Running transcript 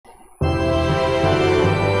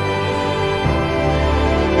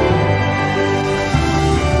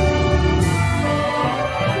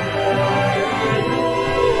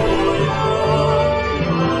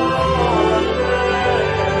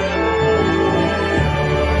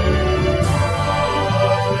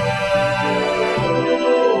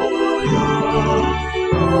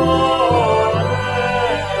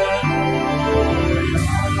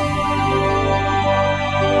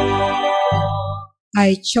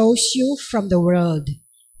I chose you from the world,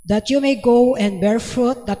 that you may go and bear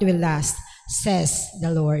fruit that will last, says the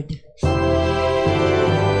Lord.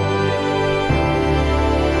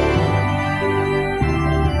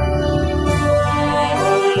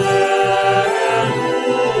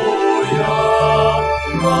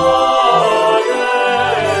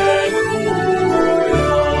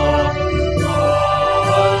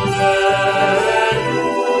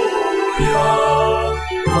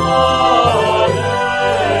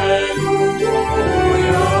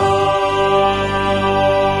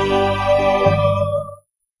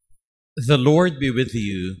 The Lord be with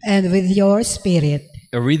you. And with your spirit.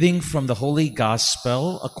 A reading from the Holy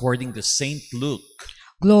Gospel according to St. Luke.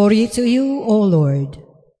 Glory to you, O Lord.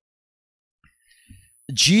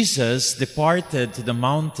 Jesus departed to the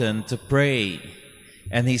mountain to pray,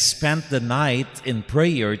 and he spent the night in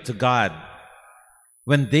prayer to God.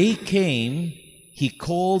 When day came, he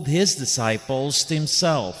called his disciples to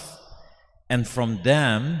himself, and from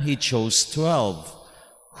them he chose 12,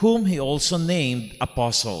 whom he also named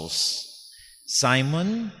apostles.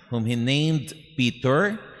 Simon, whom he named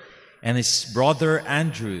Peter, and his brother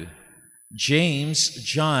Andrew, James,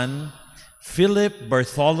 John, Philip,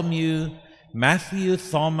 Bartholomew, Matthew,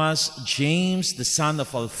 Thomas, James, the son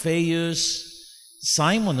of Alphaeus,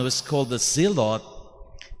 Simon, who was called the Zealot,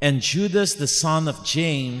 and Judas, the son of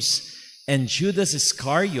James, and Judas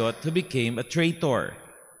Iscariot, who became a traitor.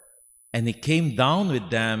 And he came down with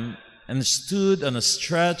them and stood on a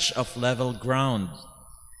stretch of level ground.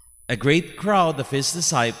 A great crowd of his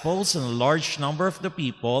disciples and a large number of the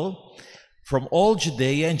people from all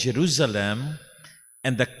Judea and Jerusalem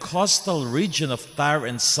and the coastal region of Tyre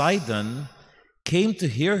and Sidon came to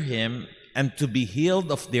hear him and to be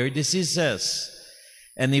healed of their diseases.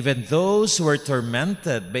 And even those who were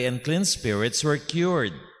tormented by unclean spirits were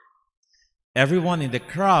cured. Everyone in the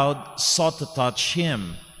crowd sought to touch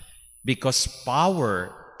him, because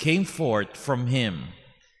power came forth from him,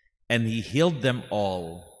 and he healed them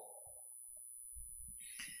all.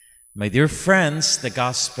 My dear friends, the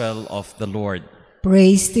Gospel of the Lord.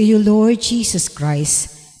 Praise to you, Lord Jesus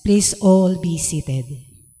Christ. Please all be seated.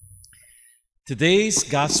 Today's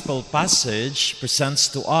Gospel passage presents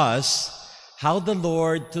to us how the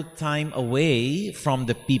Lord took time away from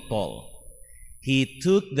the people. He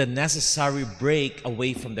took the necessary break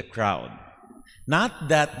away from the crowd. Not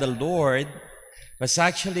that the Lord was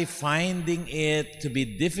actually finding it to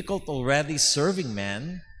be difficult already serving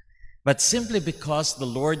men, but simply because the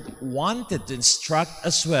Lord wanted to instruct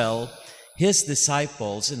as well his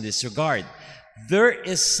disciples in this regard. There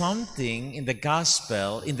is something in the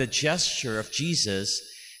gospel, in the gesture of Jesus,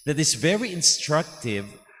 that is very instructive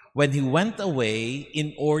when he went away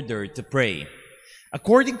in order to pray.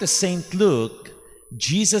 According to St. Luke,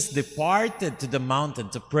 Jesus departed to the mountain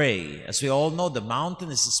to pray. As we all know, the mountain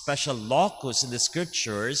is a special locus in the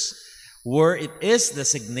scriptures where it is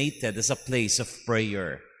designated as a place of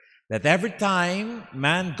prayer. That every time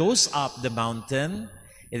man goes up the mountain,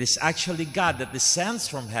 it is actually God that descends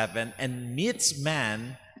from heaven and meets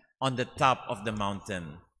man on the top of the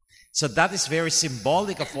mountain. So that is very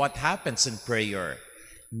symbolic of what happens in prayer.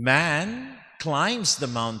 Man climbs the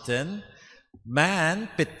mountain, man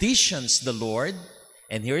petitions the Lord,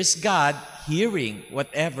 and here is God hearing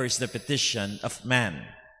whatever is the petition of man.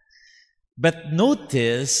 But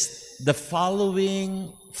notice the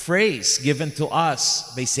following phrase given to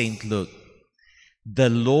us by St. Luke. The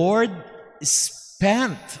Lord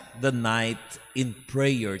spent the night in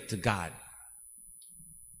prayer to God.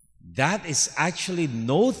 That is actually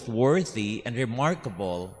noteworthy and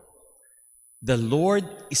remarkable. The Lord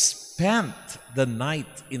spent the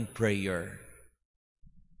night in prayer,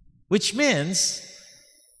 which means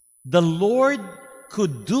the Lord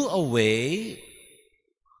could do away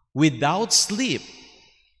without sleep.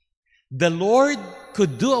 The Lord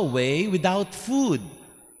could do away without food,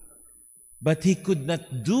 but he could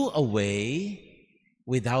not do away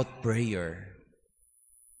without prayer.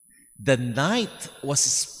 The night was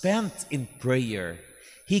spent in prayer.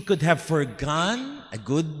 He could have forgone a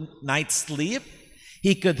good night's sleep.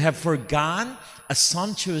 He could have forgone a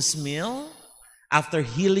sumptuous meal after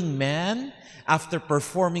healing men, after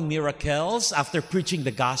performing miracles, after preaching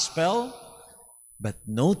the gospel. But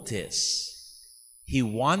notice, he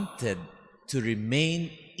wanted to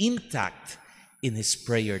remain intact in his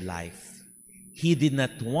prayer life. He did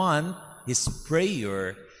not want his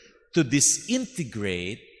prayer to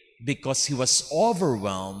disintegrate because he was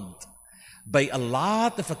overwhelmed by a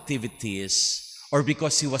lot of activities, or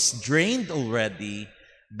because he was drained already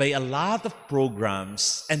by a lot of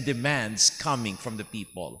programs and demands coming from the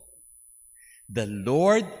people. The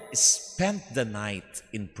Lord spent the night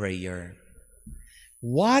in prayer.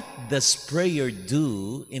 What does prayer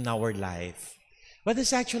do in our life? What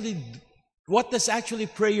does actually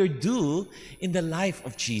prayer do in the life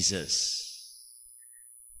of Jesus?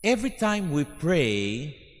 Every time we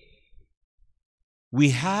pray, we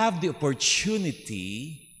have the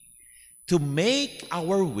opportunity to make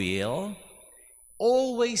our will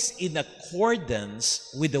always in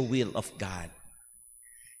accordance with the will of God.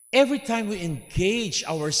 Every time we engage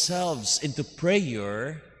ourselves into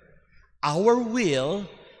prayer, our will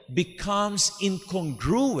becomes in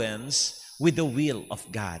congruence with the will of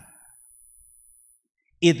God.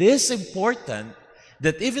 It is important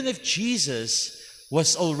that even if Jesus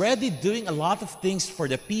was already doing a lot of things for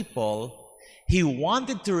the people, he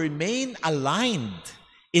wanted to remain aligned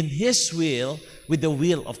in his will with the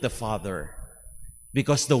will of the Father.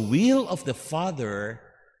 Because the will of the Father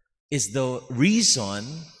is the reason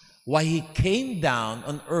why he came down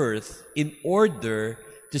on earth in order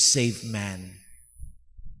to save man.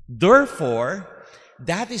 Therefore,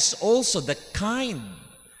 that is also the kind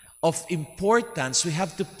of importance we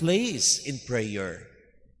have to place in prayer.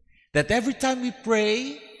 That every time we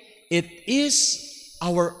pray, it is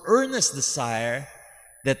our earnest desire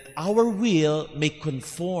that our will may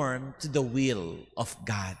conform to the will of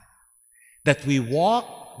God. That we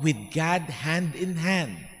walk with God hand in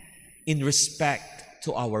hand in respect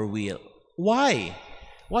to our will. Why?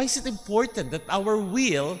 Why is it important that our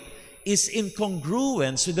will is in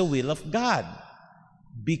congruence with the will of God?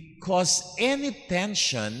 Because any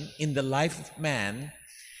tension in the life of man,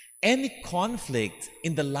 any conflict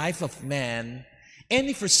in the life of man,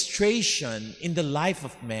 any frustration in the life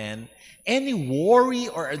of man, any worry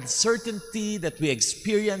or uncertainty that we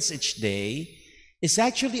experience each day is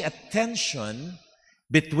actually a tension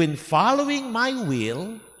between following my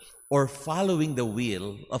will or following the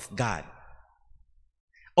will of God.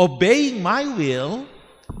 Obeying my will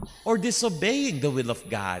or disobeying the will of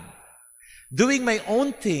God. Doing my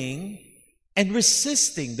own thing and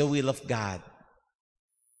resisting the will of God.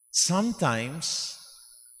 Sometimes,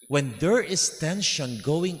 when there is tension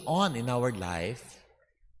going on in our life,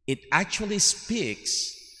 it actually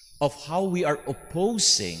speaks of how we are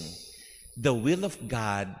opposing the will of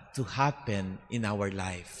God to happen in our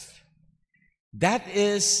life. That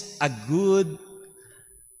is a good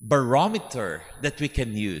barometer that we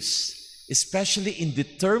can use, especially in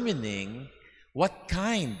determining what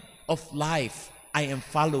kind of life I am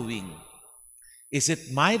following. Is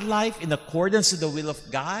it my life in accordance with the will of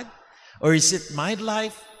God? Or is it my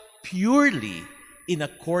life purely in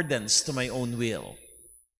accordance to my own will?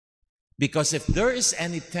 Because if there is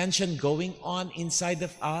any tension going on inside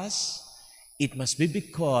of us, it must be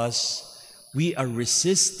because we are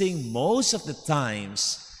resisting most of the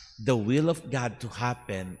times the will of God to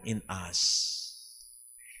happen in us.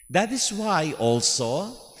 That is why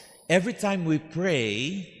also, every time we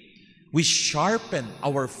pray, we sharpen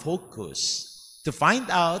our focus to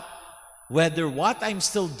find out whether what I'm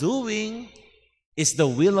still doing is the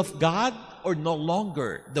will of God or no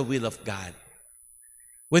longer the will of God.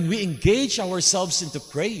 When we engage ourselves into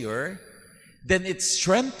prayer, then it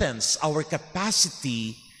strengthens our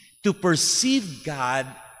capacity to perceive God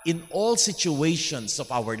in all situations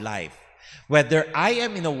of our life. Whether I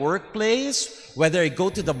am in a workplace, whether I go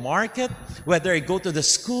to the market, whether I go to the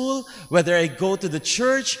school, whether I go to the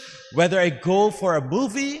church, whether I go for a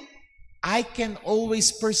movie, I can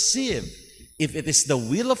always perceive if it is the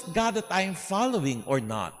will of God that I am following or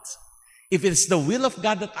not. If it is the will of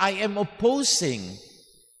God that I am opposing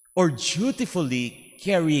or dutifully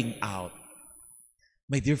carrying out.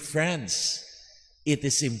 My dear friends, it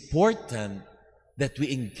is important that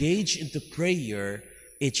we engage into prayer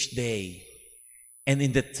each day. And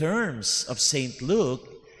in the terms of St. Luke,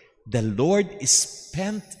 the Lord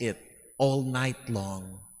spent it all night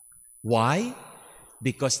long. Why?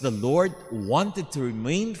 Because the Lord wanted to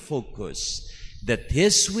remain focused that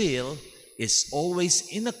His will is always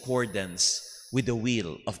in accordance with the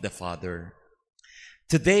will of the Father.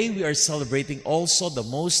 Today we are celebrating also the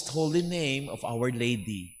most holy name of Our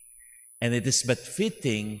Lady. And it is but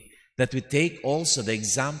fitting that we take also the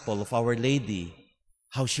example of Our Lady,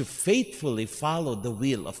 how she faithfully followed the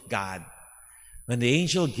will of God. When the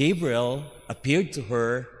angel Gabriel appeared to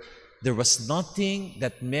her, there was nothing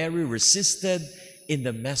that Mary resisted in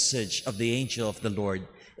the message of the angel of the Lord.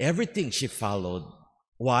 Everything she followed.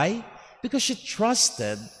 Why? Because she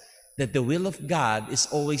trusted that the will of God is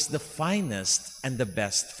always the finest and the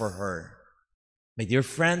best for her. My dear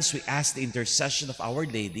friends, we ask the intercession of Our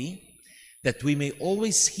Lady that we may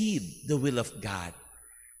always heed the will of God.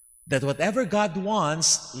 That whatever God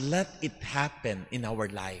wants, let it happen in our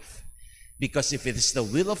life. Because if it is the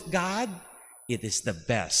will of God, it is the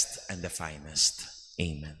best and the finest.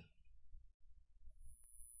 Amen.